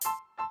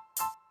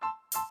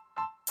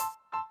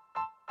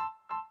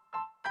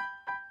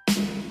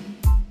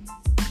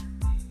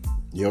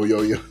Yo,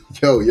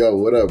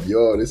 what up,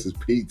 y'all? This is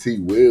PT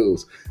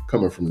Wills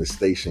coming from the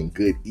station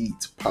Good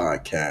Eatz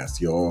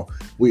podcast, y'all.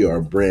 We are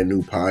a brand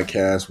new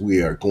podcast.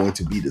 We are going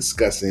to be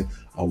discussing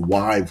a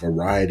wide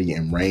variety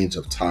and range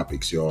of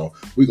topics, y'all.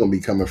 We're going to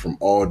be coming from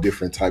all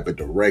different type of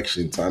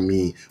directions.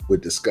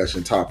 With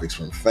discussion topics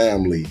from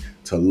family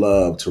to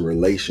love to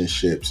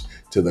relationships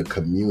to the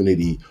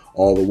community,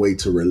 all the way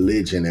to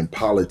religion and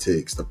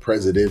politics, the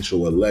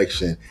presidential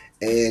election,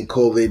 and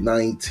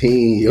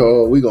COVID-19,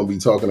 y'all. We're going to be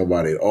talking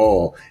about it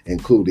all,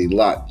 including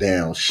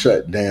lockdowns,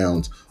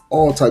 shutdowns,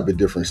 all type of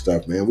different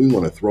stuff, man. We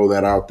want to throw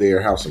that out there,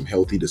 have some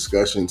healthy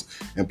discussions.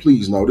 And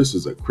please know this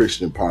is a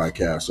Christian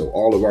podcast, so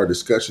all of our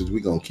discussions, we're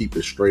going to keep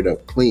it straight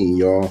up clean,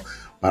 y'all.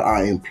 But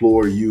I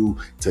implore you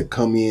to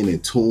come in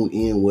and tune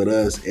in with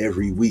us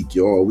every week,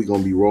 y'all. We're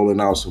going to be rolling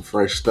out some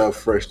fresh stuff,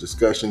 fresh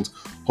discussions.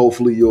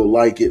 Hopefully you'll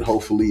like it.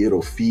 Hopefully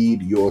it'll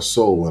feed your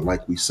soul. And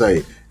like we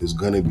say, it's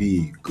going to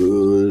be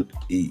good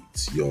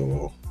eats,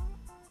 y'all.